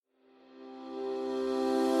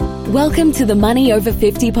Welcome to the Money Over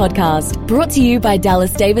 50 podcast, brought to you by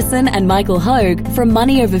Dallas Davison and Michael Hogue from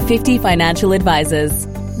Money Over 50 Financial Advisors.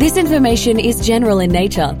 This information is general in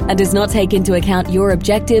nature and does not take into account your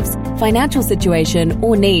objectives, financial situation,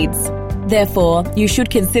 or needs. Therefore, you should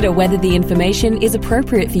consider whether the information is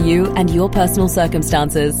appropriate for you and your personal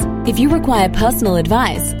circumstances. If you require personal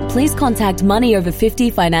advice, please contact Money Over 50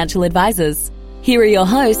 Financial Advisors. Here are your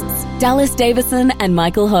hosts, Dallas Davison and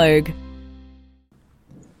Michael Hogue.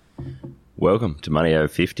 Welcome to Money Over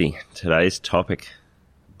 50. Today's topic,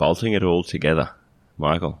 bolting it all together.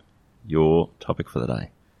 Michael, your topic for the day.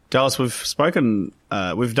 Dallas, we've done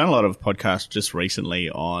a lot of podcasts just recently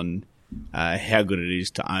on how good it is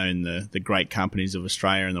to own the great companies of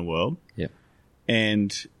Australia and the world. Yeah.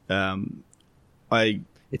 And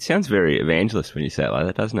it sounds very evangelist when you say it like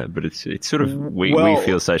that, doesn't it? But it's sort of, we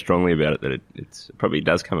feel so strongly about it that it probably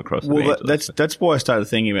does come across evangelist. Well, that's why I started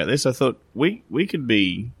thinking about this. I thought we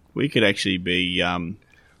could actually be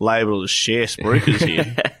labelled as share spruikers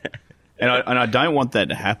here. And I don't want that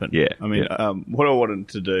to happen. Yeah. I mean, what I wanted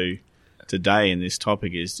to do today in this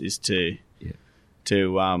topic is to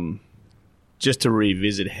just to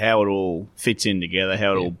revisit how it all fits in together,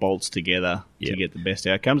 how it all bolts together to get the best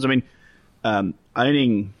outcomes. I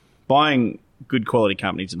mean, buying good quality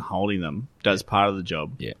companies and holding them does part of the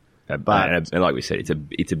job. Yeah. But and like we said,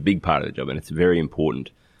 it's a big part of the job, and it's very important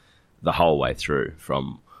the whole way through,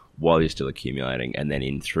 from while you're still accumulating and then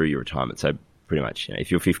in through your retirement. So pretty much,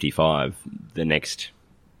 if you're 55, the next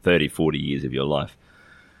 30, 40 years of your life,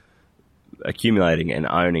 accumulating and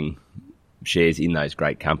owning shares in those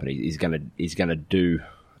great companies is going to do.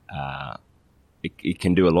 It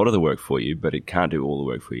can do a lot of the work for you, but it can't do all the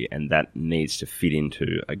work for you, and that needs to fit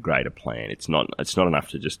into a greater plan. It's not enough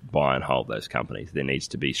to just buy and hold those companies. There needs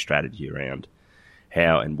to be strategy around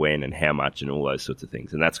how and when and how much and all those sorts of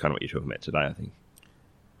things, and that's kind of what you're talking about today, I think.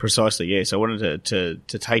 Precisely, yes. I wanted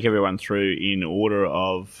to take everyone through in order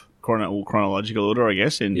of chronological order, I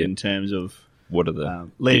guess, in terms of what are the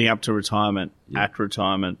leading up to retirement, at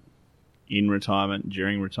retirement, in retirement,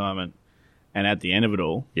 during retirement, and at the end of it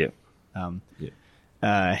all. Yeah.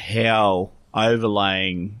 How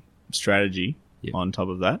overlaying strategy on top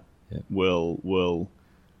of that will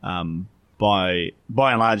by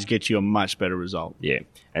and large get you a much better result. Yeah,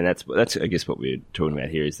 and that's I guess what we're talking about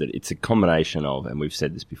here is that it's a combination of, and we've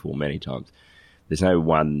said this before many times, there's no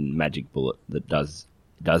one magic bullet that does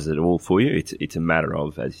it all for you. It's a matter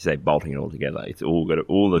of, as you say, bolting it all together. It's all got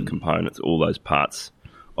all the components, all those parts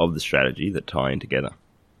of the strategy that tie in together.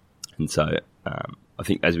 And so I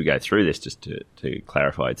think as we go through this, just to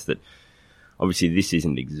clarify, it's that obviously this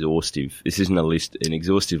isn't exhaustive. This isn't an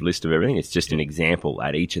exhaustive list of everything. It's just an example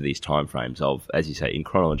at each of these timeframes of, as you say, in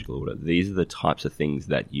chronological order. These are the types of things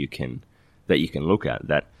that you can look at,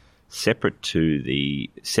 that separate to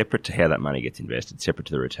how that money gets invested, separate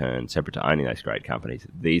to the return, separate to owning those great companies.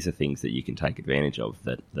 These are things that you can take advantage of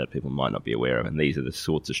that people might not be aware of, and these are the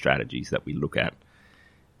sorts of strategies that we look at.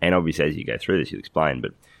 And obviously, as you go through this, you'll explain,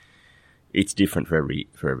 but it's different for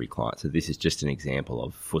every client. So this is just an example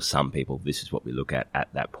of, for some people, this is what we look at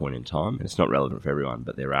that point in time. And it's not relevant for everyone,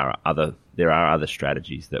 but there are other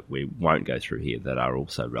strategies that we won't go through here that are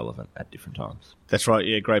also relevant at different times. That's right.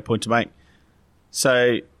 Yeah, great point to make.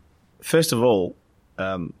 So first of all,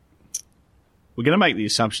 we're going to make the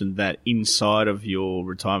assumption that inside of your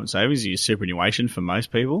retirement savings, your superannuation for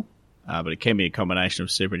most people, but it can be a combination of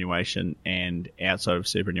superannuation and outside of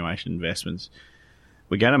superannuation investments.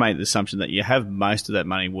 We're going to make the assumption that you have most of that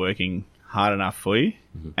money working hard enough for you,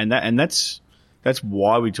 and that's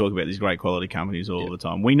why we talk about these great quality companies all the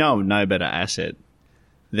time. We know of no better asset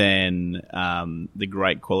than the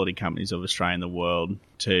great quality companies of Australia and the world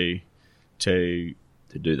to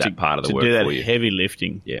do that part of the work for you. To do do that heavy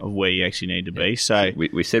lifting of where you actually need to be. So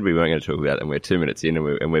we said we weren't going to talk about it, and we're 2 minutes in,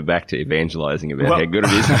 and we're back to evangelising about how good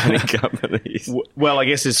it is owning companies. Well, I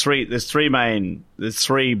guess there's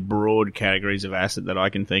three broad categories of asset that I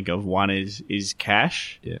can think of. One is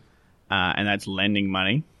cash, and that's lending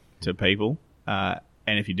money to people. And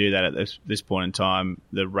if you do that at this point in time,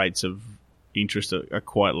 the rates of interest are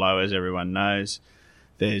quite low, as everyone knows.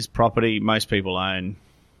 There's property. Most people own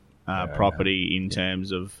property in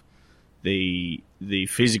terms of the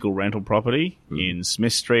physical rental property in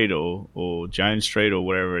Smith Street or Jones Street or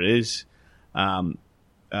wherever it is.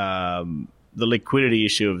 The liquidity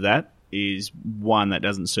issue of that is one that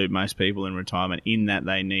doesn't suit most people in retirement, in that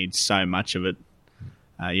they need so much of it.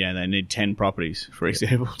 They need 10 properties, for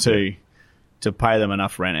example, to pay them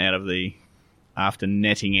enough rent out of after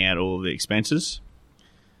netting out all of the expenses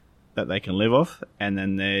that they can live off. And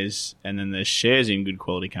then there's shares in good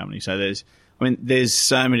quality companies. So there's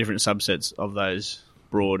so many different subsets of those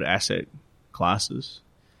broad asset classes.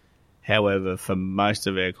 However, for most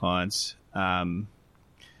of our clients, and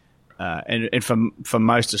for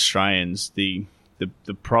most Australians, the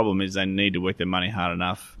problem is they need to work their money hard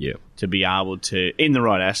enough to be able to, in the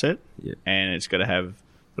right asset, and it's got to have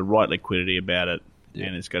the right liquidity about it,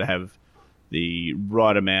 and it's got to have the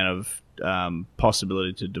right amount of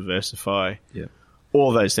possibility to diversify,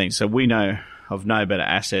 all those things. So we know of no better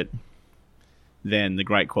asset than the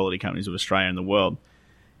great quality companies of Australia and the world.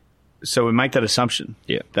 So we make that assumption.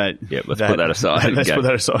 Let's put that aside. Let's put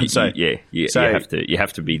that aside. So you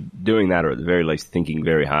have to be doing that, or at the very least thinking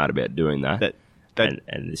very hard about doing that.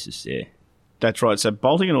 And this is That's right. So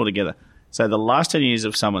bolting it all together. So the last 10 years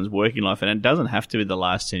of someone's working life, and it doesn't have to be the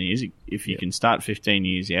last 10 years. If you can start 15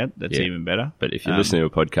 years out, that's even better. But if you're listening to a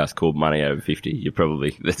podcast called Money Over 50, you're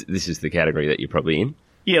probably this is the category that you're probably in.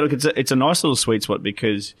 Yeah, look, it's a nice little sweet spot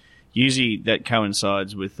because usually that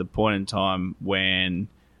coincides with the point in time when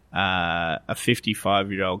a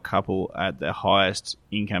 55-year-old couple at their highest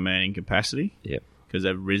income earning capacity, because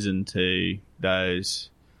they've risen to those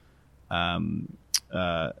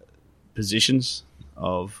positions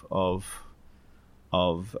of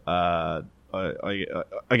I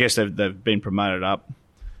guess they've been promoted up.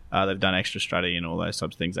 They've done extra study and all those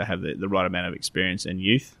types of things. They have the right amount of experience and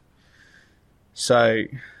youth. So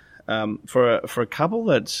for a couple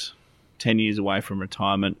that's 10 years away from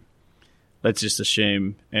retirement, let's just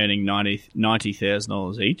assume earning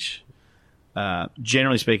 $90,000 each.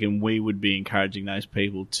 Generally speaking, we would be encouraging those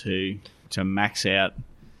people to max out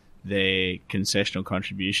their concessional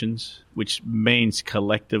contributions, which means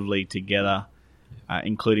collectively together,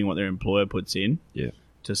 including what their employer puts in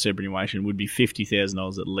to superannuation, would be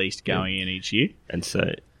 $50,000 at least going in each year. And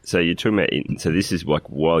so you're talking about, so this is like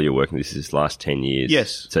while you're working, this is last 10 years.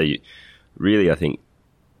 Yes. So you really, I think,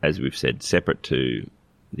 as we've said, separate to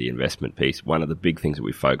the investment piece, one of the big things that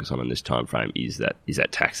we focus on in this time frame is that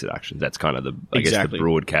tax deduction. That's kind of the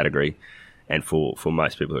broad category. And for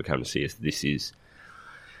most people who come to see us, this is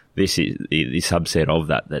the subset of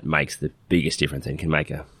that makes the biggest difference and can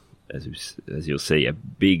make as you'll see, a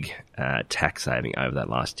big tax saving over that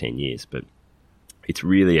last 10 years. But it's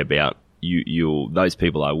really about those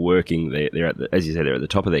people are working. They're as you said, they're at the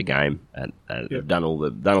top of their game, and they've done all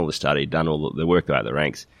the study, done all the work throughout the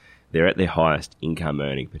ranks. They're at their highest income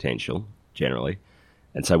earning potential generally.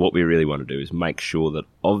 And so what we really want to do is make sure that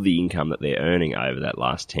of the income that they're earning over that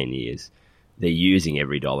last 10 years, they're using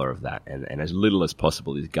every dollar of that. And as little as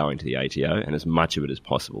possible is going to the ATO, and as much of it as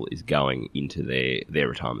possible is going into their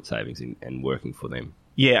retirement savings and working for them.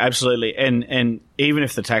 Yeah, absolutely. And even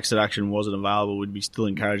if the tax deduction wasn't available, we'd be still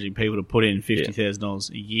encouraging people to put in $50,000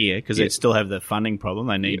 a year because they still have the funding problem.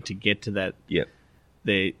 They need to get to that. Yep.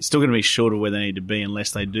 They're still going to be short of where they need to be unless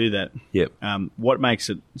they do that. Yep. What makes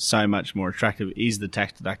it so much more attractive is the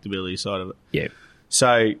tax deductibility side of it. Yeah.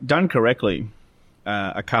 So done correctly,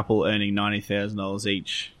 a couple earning $90,000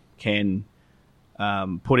 each can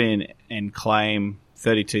put in and claim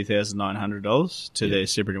 $32,900 to their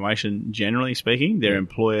superannuation. Generally speaking, their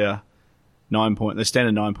employer the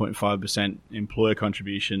standard 9.5% employer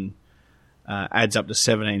contribution adds up to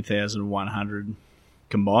 $17,100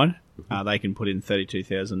 combined. They can put in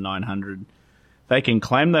 $32,900. They can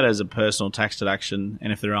claim that as a personal tax deduction,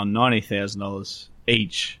 and if they're on $90,000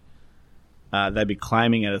 each, they'd be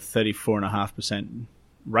claiming at a 34.5%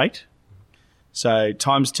 rate. So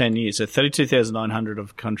times 10 years, so $32,900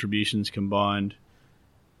 of contributions combined,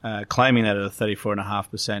 claiming that at a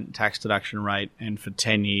 34.5% tax deduction rate, and for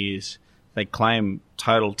 10 years, they claim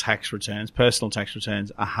total tax returns, personal tax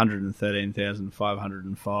returns,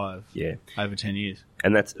 $113,505 over 10 years.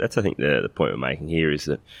 And that's I think the point we're making here is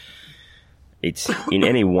that it's in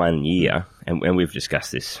any 1 year, and we've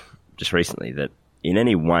discussed this just recently, that in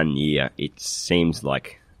any 1 year it seems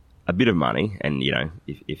like a bit of money, and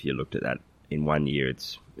if you looked at that in 1 year,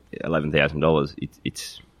 it's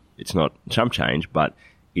 $11,000. It's not chump change, but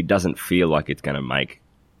it doesn't feel like it's going to make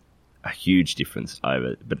a huge difference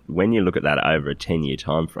over. But when you look at that over a 10-year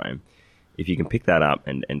time frame, if you can pick that up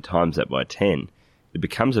and times that by 10, it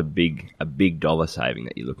becomes a big dollar saving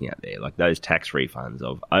that you're looking at there. Like those tax refunds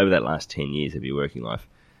of over that last 10 years of your working life,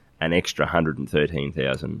 an extra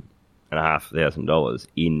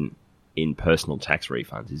 $113,500 in personal tax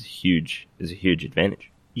refunds is huge. Is a huge advantage.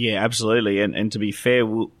 Yeah, absolutely. And to be fair,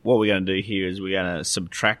 what we're going to do here is we're going to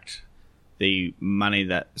subtract the money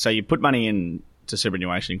so you put money in to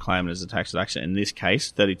superannuation and claim it as a tax deduction. In this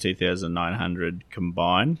case, $32,900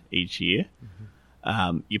 combined each year.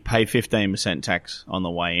 Mm-hmm. You pay 15% tax on the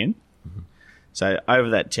way in. Mm-hmm. So over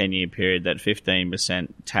that 10-year period, that 15%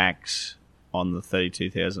 tax on the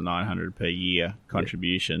 $32,900 per year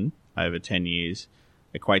contribution over 10 years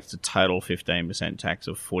equates to total 15% tax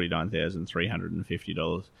of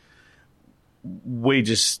 $49,350. We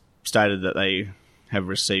just stated that they have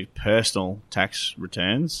received personal tax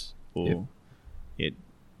returns or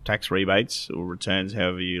tax rebates or returns,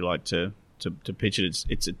 however you like to pitch it.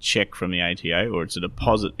 It's a check from the ATO, or it's a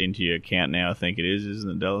deposit into your account now, I think it is, isn't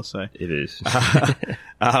it, Dallas? So it is.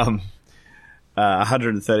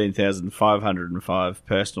 113,505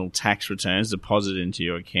 personal tax returns deposited into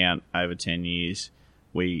your account over 10 years.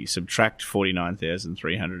 We subtract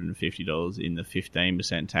 $49,350 in the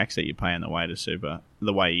 15% tax that you pay on the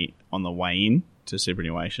way in to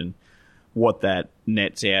superannuation. What that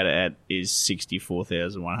nets out at is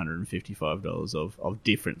 $64,155 of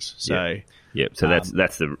difference. So, so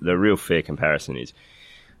that's the real fair comparison is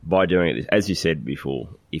by doing it. As you said before,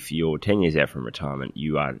 if you're 10 years out from retirement,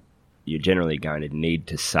 you're generally going to need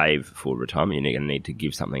to save for retirement. You're going to need to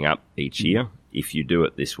give something up each year. If you do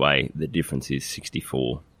it this way, the difference is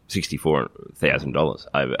 $64,000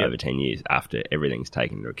 over 10 years after everything's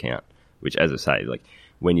taken into account. Which, as I say, like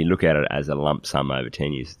when you look at it as a lump sum over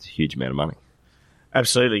 10 years, it's a huge amount of money.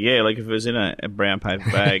 Absolutely, yeah. Like if it was in a brown paper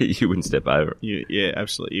bag, you wouldn't step over it. Yeah,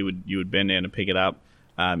 absolutely. You would bend down to pick it up.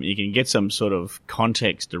 You can get some sort of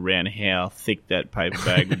context around how thick that paper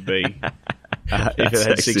bag would be if it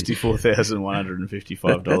had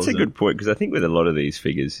 $64,155. That's a good point, because I think with a lot of these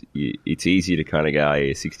figures, it's easy to kind of go,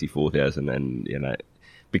 yeah, 64,000, and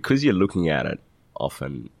because you're looking at it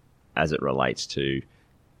often as it relates to,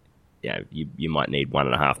 you might need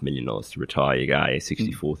 $1.5 million to retire. You go,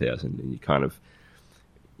 64,000, and you kind of,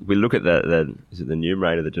 we look at is it the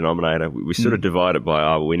numerator, the denominator? We sort of divide it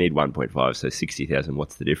by, we need 1.5, so 60,000.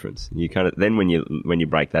 What's the difference? And you kind of then when you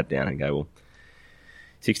break that down and go, well,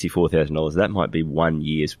 $64,000, that might be 1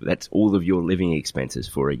 year's. That's all of your living expenses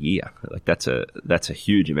for a year. Like that's a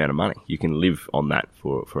huge amount of money. You can live on that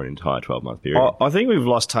for an entire 12-month period. I think we've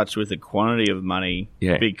lost touch with the quantity of money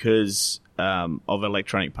because of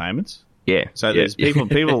electronic payments. Yeah. So there's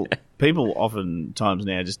people oftentimes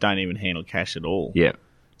now just don't even handle cash at all. Yeah.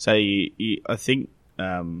 So I think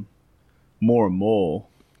more and more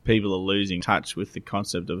people are losing touch with the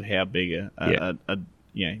concept of how big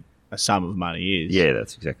a sum of money is. Yeah,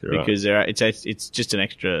 that's exactly right. Because it's just an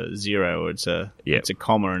extra zero, or it's a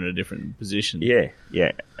comma in a different position. Yeah,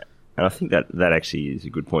 yeah. And I think that actually is a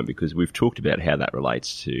good point, because we've talked about how that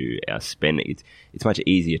relates to our spending. It's much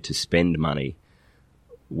easier to spend money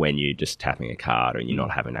when you're just tapping a card and you're not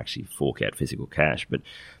having to actually fork out physical cash. But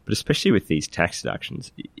especially with these tax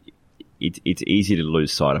deductions, it's easy to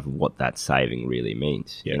lose sight of what that saving really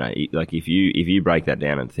means. Yeah. Like if you break that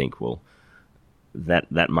down and think, well,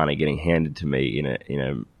 that money getting handed to me in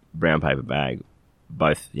a brown paper bag,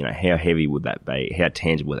 both, how heavy would that be? How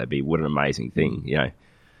tangible would that be? What an amazing thing,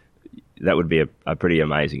 That would be a pretty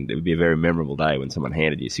amazing, it would be a very memorable day when someone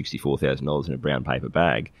handed you $64,000 in a brown paper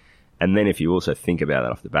bag. And then if you also think about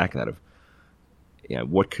that off the back of that,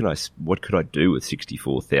 what could I do with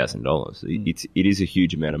 $64,000? It is a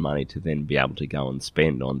huge amount of money to then be able to go and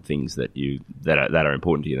spend on things that are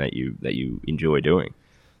important to you, that you enjoy doing.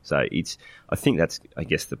 So I think that's, I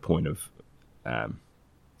guess, the point of,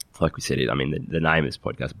 like we said, the name of this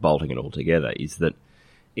podcast, bolting it all together, is that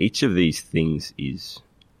each of these things is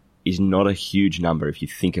not a huge number if you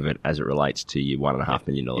think of it as it relates to your $1.5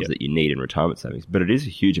 million that you need in retirement savings. But it is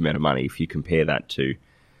a huge amount of money if you compare that to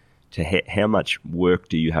how much work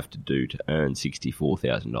do you have to do to earn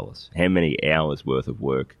 $64,000? How many hours worth of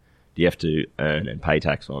work do you have to earn and pay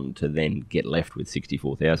tax on to then get left with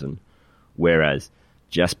 $64,000? Whereas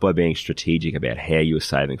just by being strategic about how you're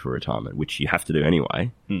saving for retirement, which you have to do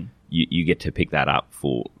anyway, you get to pick that up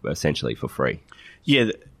essentially for free.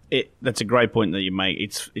 Yeah, that's a great point that you make.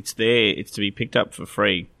 It's there. It's to be picked up for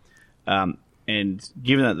free. And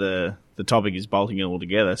given that the topic is bolting it all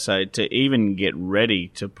together, so to even get ready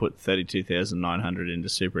to put $32,900 into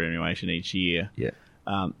superannuation each year,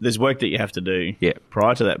 there's work that you have to do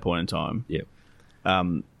prior to that point in time. Yeah.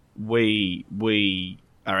 We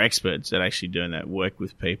are experts at actually doing that work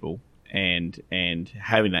with people and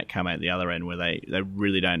having that come out the other end where they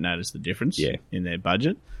really don't notice the difference in their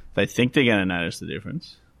budget. They think they're going to notice the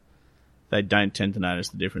difference. They don't tend to notice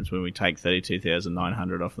the difference when we take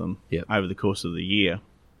 $32,900 off them over the course of the year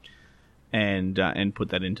and put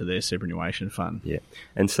that into their superannuation fund. Yeah,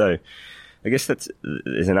 and so I guess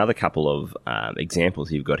there's another couple of examples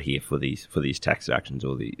you've got here for these tax deductions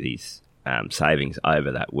or these savings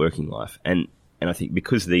over that working life, and I think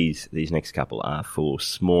because these next couple are for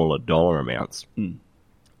smaller dollar amounts,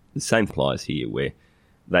 the same applies here where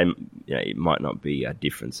it might not be a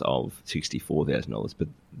difference of $64,000, but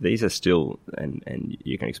these are still, and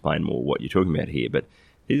you can explain more what you're talking about here, but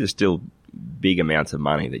these are still big amounts of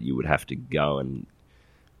money that you would have to go and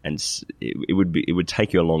it would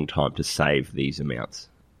take you a long time to save these amounts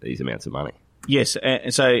of money. Yes,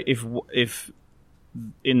 and so if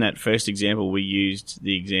in that first example we used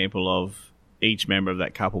the example of each member of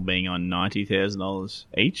that couple being on $90,000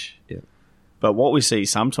 each, but what we see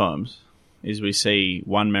sometimes is we see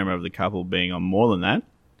one member of the couple being on more than that,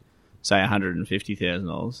 say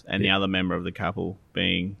 $150,000, and the other member of the couple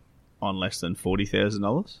being on less than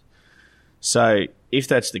 $40,000. So if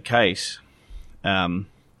that's the case,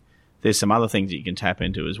 there's some other things that you can tap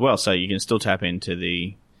into as well. So you can still tap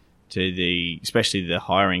into especially the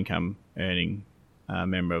higher income earning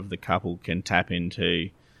member of the couple can tap into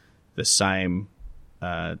the same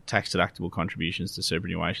tax deductible contributions to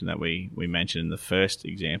superannuation that we mentioned in the first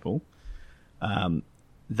example.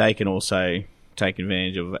 They can also take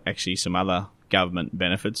advantage of actually some other government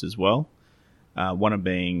benefits as well. One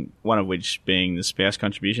of which being the spouse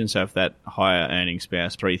contribution. So if that higher earning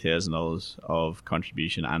spouse $3,000 of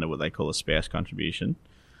contribution under what they call a spouse contribution,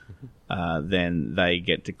 then they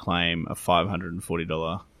get to claim a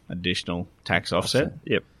 $540 additional tax offset.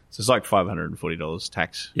 Yep. So it's like $540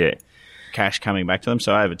 tax. Yeah. Cash coming back to them.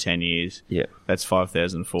 So over 10 years, that's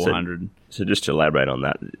 $5,400. So just to elaborate on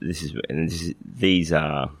that, these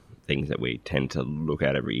are things that we tend to look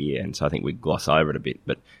at every year, and so I think we gloss over it a bit,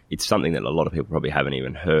 but it's something that a lot of people probably haven't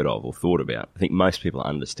even heard of or thought about. I think most people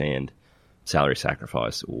understand salary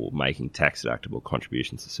sacrifice or making tax deductible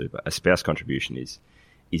contributions to super. A spouse contribution is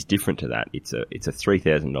different to that. It's a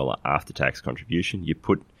 $3,000 after tax contribution.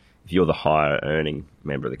 If you're the higher earning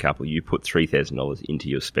member of the couple, you put $3,000 into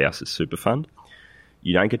your spouse's super fund.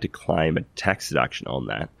 You don't get to claim a tax deduction on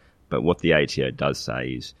that, but what the ATO does say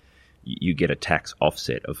is you get a tax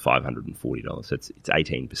offset of $540. So it's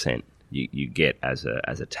 18%. You get as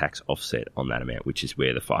a tax offset on that amount, which is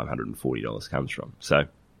where the $540 comes from. So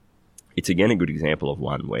it's again a good example of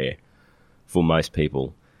one where, for most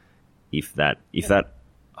people, if that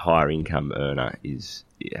higher income earner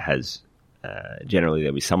has generally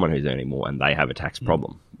there'll be someone who's earning more and they have a tax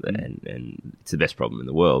problem, and it's the best problem in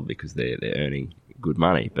the world because they're earning good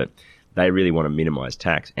money, but they really want to minimise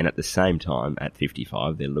tax, and at the same time, at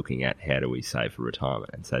 55, they're looking at how do we save for retirement.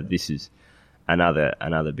 And so this is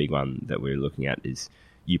another big one that we're looking at is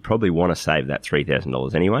you probably want to save that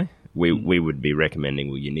 $3,000 anyway. We would be recommending,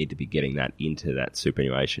 well, you need to be getting that into that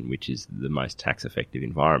superannuation, which is the most tax-effective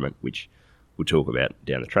environment, which we'll talk about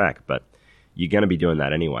down the track. But you're going to be doing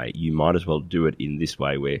that anyway. You might as well do it in this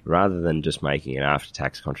way where rather than just making an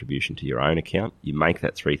after-tax contribution to your own account, you make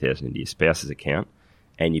that $3,000 into your spouse's account,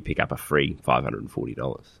 and you pick up a free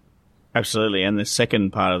 $540. Absolutely. And the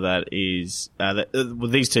second part of that is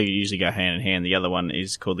these two usually go hand in hand. The other one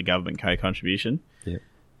is called the government co-contribution. Yeah.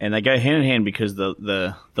 And they go hand in hand because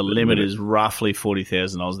the limit is roughly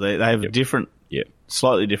 $40,000. They have different,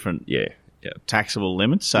 slightly different taxable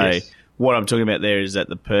limits. So what I'm talking about there is that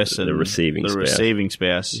the person, the receiving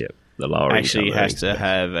spouse, the lower actually has to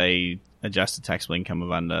have a adjusted taxable income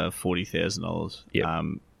of under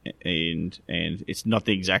 $40,000. And it's not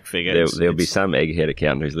the exact figure. There'll be some egghead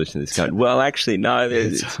accountant who's listening to this going, well, actually, no.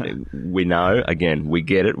 We know, again, we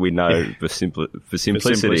get it. We know for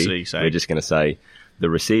simplicity, we're just going to say the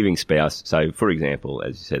receiving spouse. So, for example,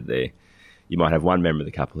 as you said there, you might have one member of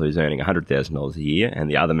the couple who's earning $100,000 a year and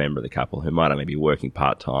the other member of the couple who might only be working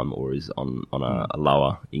part-time or is on a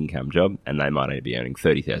lower income job, and they might only be earning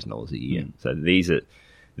 $30,000 a year. So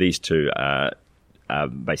these two are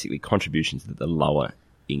basically contributions that the lower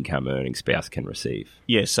income earning spouse can receive.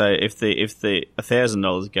 Yeah, so if the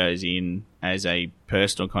 $1,000 goes in as a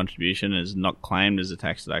personal contribution, is not claimed as a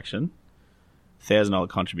tax deduction, $1,000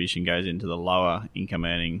 contribution goes into the lower income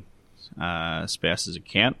earning spouse's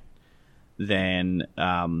account, then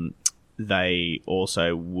they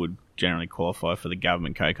also would generally qualify for the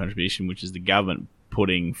government co-contribution, which is the government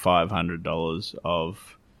putting $500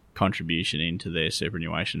 of contribution into their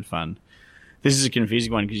superannuation fund. This is a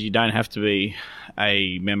confusing one because you don't have to be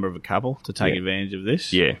a member of a couple to take advantage of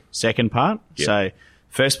this. Yeah. Second part. Yeah. So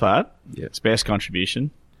first part, spouse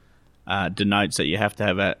contribution, denotes that you have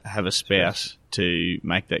to have a spouse to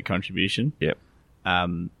make that contribution. Yep.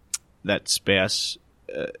 That spouse,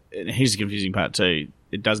 and here's the confusing part too,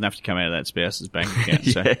 it doesn't have to come out of that spouse's bank account.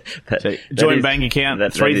 So joint bank account,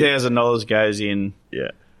 $3,000 goes in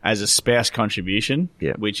as a spouse contribution,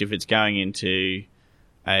 which if it's going into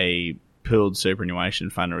a pooled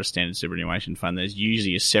superannuation fund or a standard superannuation fund, there's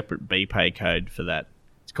usually a separate BPay code for that.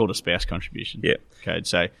 It's called a spouse contribution code.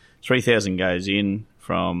 So $3,000 goes in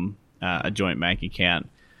from a joint bank account.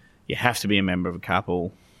 You have to be a member of a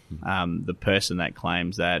couple. The person that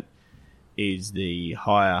claims that is the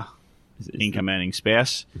higher income earning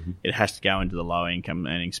spouse, it has to go into the lower income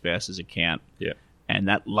earning spouse's account. Yeah. And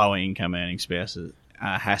that lower income earning spouse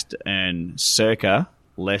has to earn circa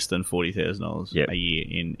less than $40,000 a year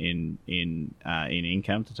in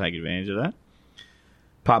income to take advantage of that.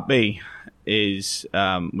 Part B is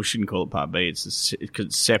we shouldn't call it Part B. It's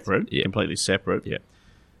separate, completely separate. Yeah.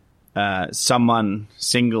 Someone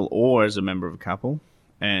single or as a member of a couple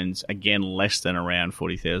earns again less than around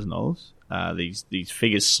 $40,000. These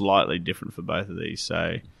figures slightly different for both of these.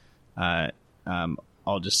 So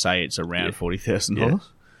I'll just say it's around $40,000. Yeah.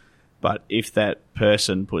 But if that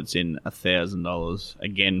person puts in $1,000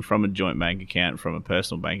 again from a joint bank account, from a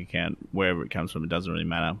personal bank account, wherever it comes from, it doesn't really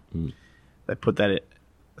matter. They put that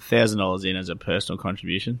 $1,000 in as a personal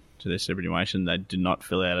contribution to their superannuation. They do not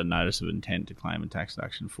fill out a notice of intent to claim a tax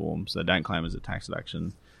deduction form, so they don't claim as a tax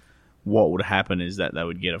deduction. What would happen is that they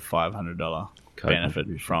would get a $500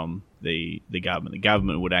 benefit from the government. The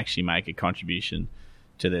government would actually make a contribution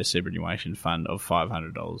to their superannuation fund of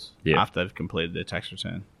 $500 after they've completed their tax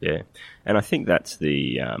return. Yeah, and I think that's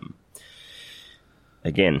the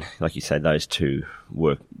again, like you say, those two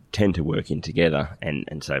tend to work in together,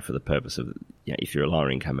 and so for the purpose of, you know, if you're a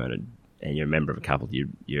lower income earner and you're a member of a couple,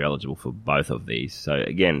 you're eligible for both of these. So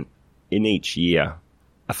again, in each year,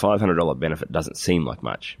 a $500 benefit doesn't seem like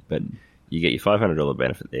much, but you get your $500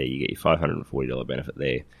 benefit there, you get your $540 benefit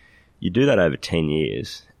there. You do that over 10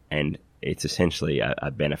 years, and it's essentially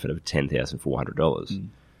a benefit of $10,400.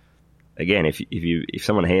 Again, if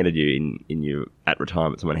someone handed you in your at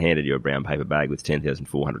retirement, someone handed you a brown paper bag with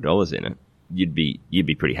 $10,400 in it, you'd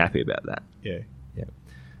be pretty happy about that. Yeah.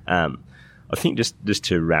 I think just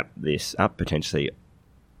to wrap this up, potentially,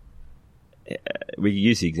 we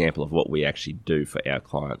use the example of what we actually do for our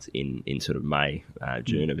clients in sort of May,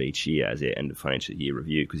 June of each year as their end of financial year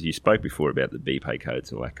review. Because you spoke before about the BPay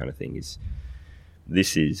codes and all that kind of thing.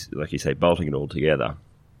 This is, like you say, bolting it all together.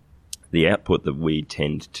 The output that we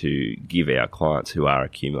tend to give our clients who are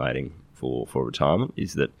accumulating for retirement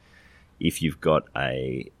is that if you've got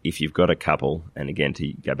a couple, and again,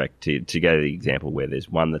 to go back to go to the example where there's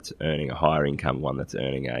one that's earning a higher income, one that's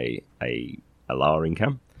earning a lower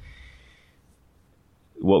income,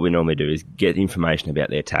 what we normally do is get information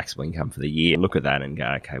about their taxable income for the year, look at that and go,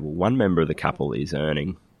 okay, well, one member of the couple is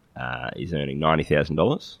earning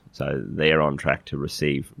 $90,000, so they're on track to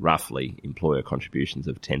receive roughly employer contributions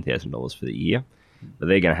of $10,000 for the year, but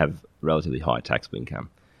they're going to have relatively high taxable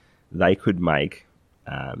income. They could make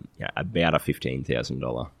about a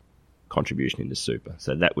 $15,000 contribution into super.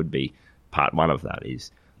 So that would be part one of that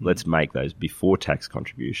is let's make those before tax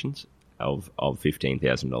contributions of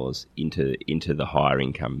 $15,000 into the higher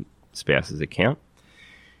income spouse's account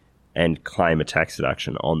and claim a tax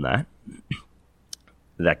deduction on that.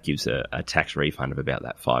 That gives a tax refund of about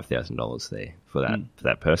that $5,000 there for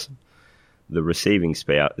that person. The receiving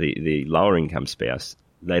spouse, the lower income spouse,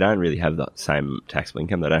 they don't really have the same taxable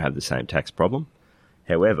income. They don't have the same tax problem.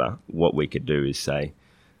 However, what we could do is say,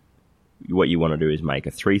 what you want to do is make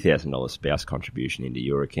a $3,000 spouse contribution into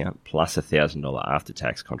your account plus a $1,000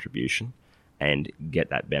 after-tax contribution and get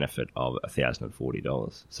that benefit of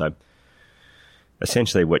 $1,040. So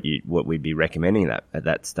essentially what we'd be recommending at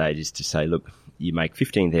that stage is to say, look, you make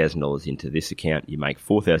 $15,000 into this account, you make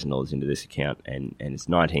 $4,000 into this account, and it's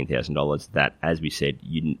 $19,000 that, as we said,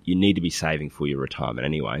 you need to be saving for your retirement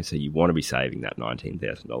anyway, so you want to be saving that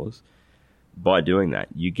 $19,000. By doing that,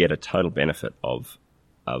 you get a total benefit of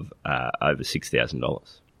over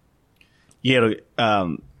 $6,000. Yeah, look,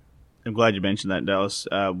 I'm glad you mentioned that, Dallas.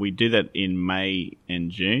 We do that in May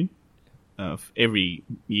and June every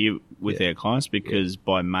year with our clients because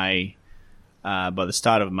by the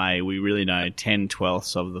start of May, we really know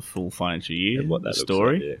 10/12 of the full financial year, and what that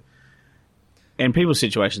story. Like, And people's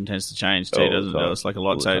situation tends to change too, doesn't it? It's like a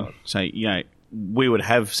lot. So, you know, we would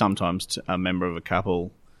have sometimes a member of a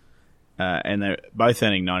couple and they're both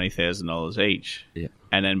earning $90,000 each. Yeah.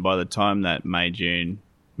 And then by the time that May-June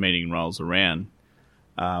meeting rolls around,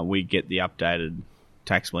 we get the updated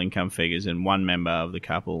taxable income figures, and one member of the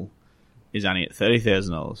couple is only at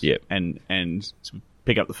 $30,000. Yep. And so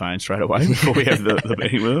pick up the phone straight away before we have the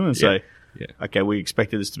meeting with them and say, okay, we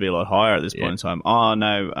expected this to be a lot higher at this point in time. Oh,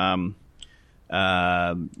 no,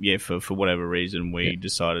 for whatever reason, we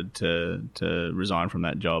decided to resign from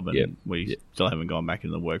that job, and we still haven't gone back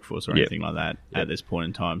into the workforce or anything like that at this point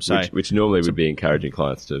in time. So, which normally would be encouraging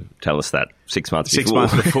clients to tell us that 6 months before.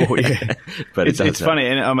 6 months before, but it's funny,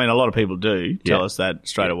 and I mean, a lot of people do tell us that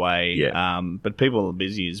straight away. But people are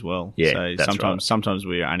busy as well. So sometimes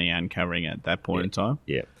we're only uncovering at that point in time.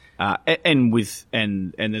 Yeah. And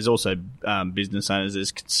there's also business owners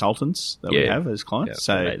as consultants that we have as clients.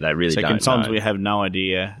 Yeah. So they really don't consultants know. we have no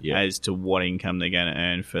idea as to what income they're going to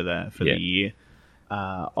earn for the year.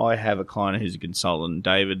 I have a client who's a consultant,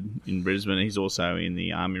 David, in Brisbane. He's also in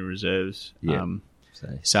the Army Reserves. Yeah.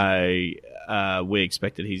 So we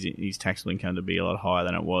expected his taxable income to be a lot higher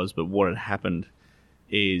than it was. But what had happened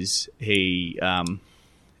is they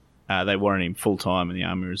wanted him full time in the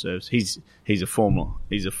Army Reserves. He's a former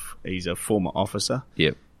officer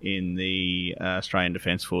in the Australian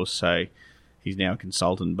Defence Force. So he's now a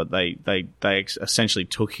consultant. But they essentially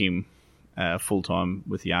took him full time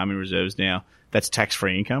with the Army Reserves now. That's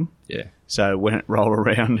tax-free income. Yeah. So when it rolled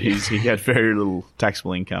around, he had very little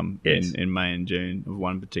taxable income in May and June of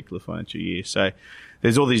one particular financial year. So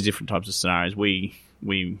there's all these different types of scenarios.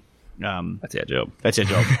 That's our job. That's our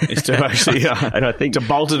job. Is to actually and I think to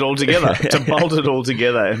bolt it all together.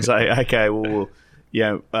 And say, okay, well,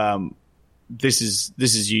 this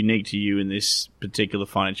is unique to you in this particular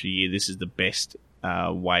financial year. This is the best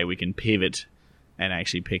way we can pivot and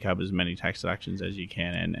actually pick up as many tax deductions as you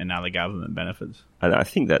can and other government benefits. And I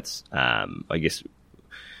think that's, I guess,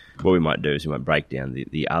 what we might do is we might break down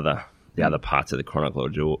the other parts of the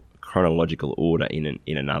chronological order in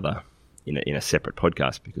a separate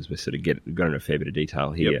podcast, because we're sort of going into a fair bit of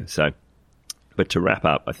detail here. Yep. So, but to wrap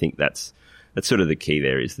up, I think that's sort of the key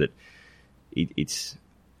there, is that it's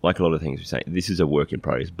like a lot of things we say. This is a work in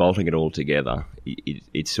progress. Bolting it all together,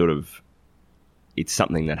 it's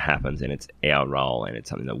something that happens, and it's our role, and it's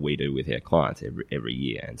something that we do with our clients every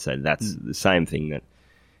year. And so that's the same thing that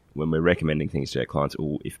when we're recommending things to our clients,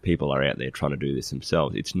 or if people are out there trying to do this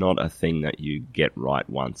themselves, it's not a thing that you get right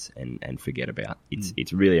once and forget about.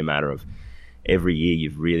 It's really a matter of every year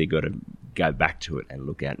you've really got to go back to it and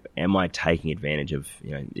look at, am I taking advantage of,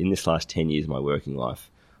 in this last 10 years of my working life,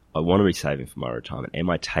 I want to be saving for my retirement. Am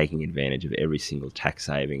I taking advantage of every single tax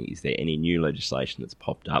saving? Is there any new legislation that's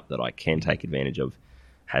popped up that I can take advantage of?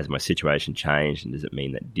 Has my situation changed, and does it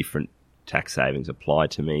mean that different tax savings apply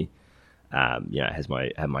to me? Have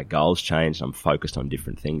my goals changed? I'm focused on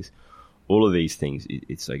different things. All of these things,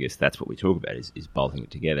 I guess that's what we talk about is bolting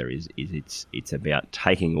it together. It's about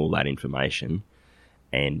taking all that information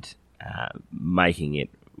and making it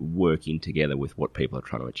work in together with what people are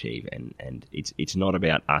trying to achieve, and it's not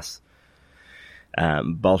about us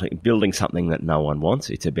building something that no one wants.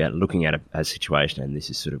 It's about looking at a situation, and this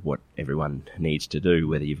is sort of what everyone needs to do,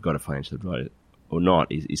 whether you've got a financial advisor or not,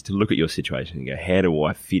 is to look at your situation and go, how do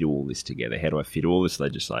I fit all this together? How do I fit all this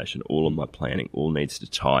legislation, all of my planning, all needs to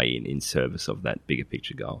tie in service of that bigger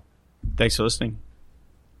picture goal? Thanks for listening.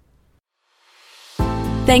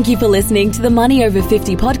 Thank you for listening to the Money Over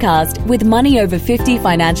 50 podcast with Money Over 50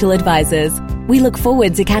 Financial Advisors. We look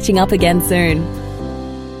forward to catching up again soon.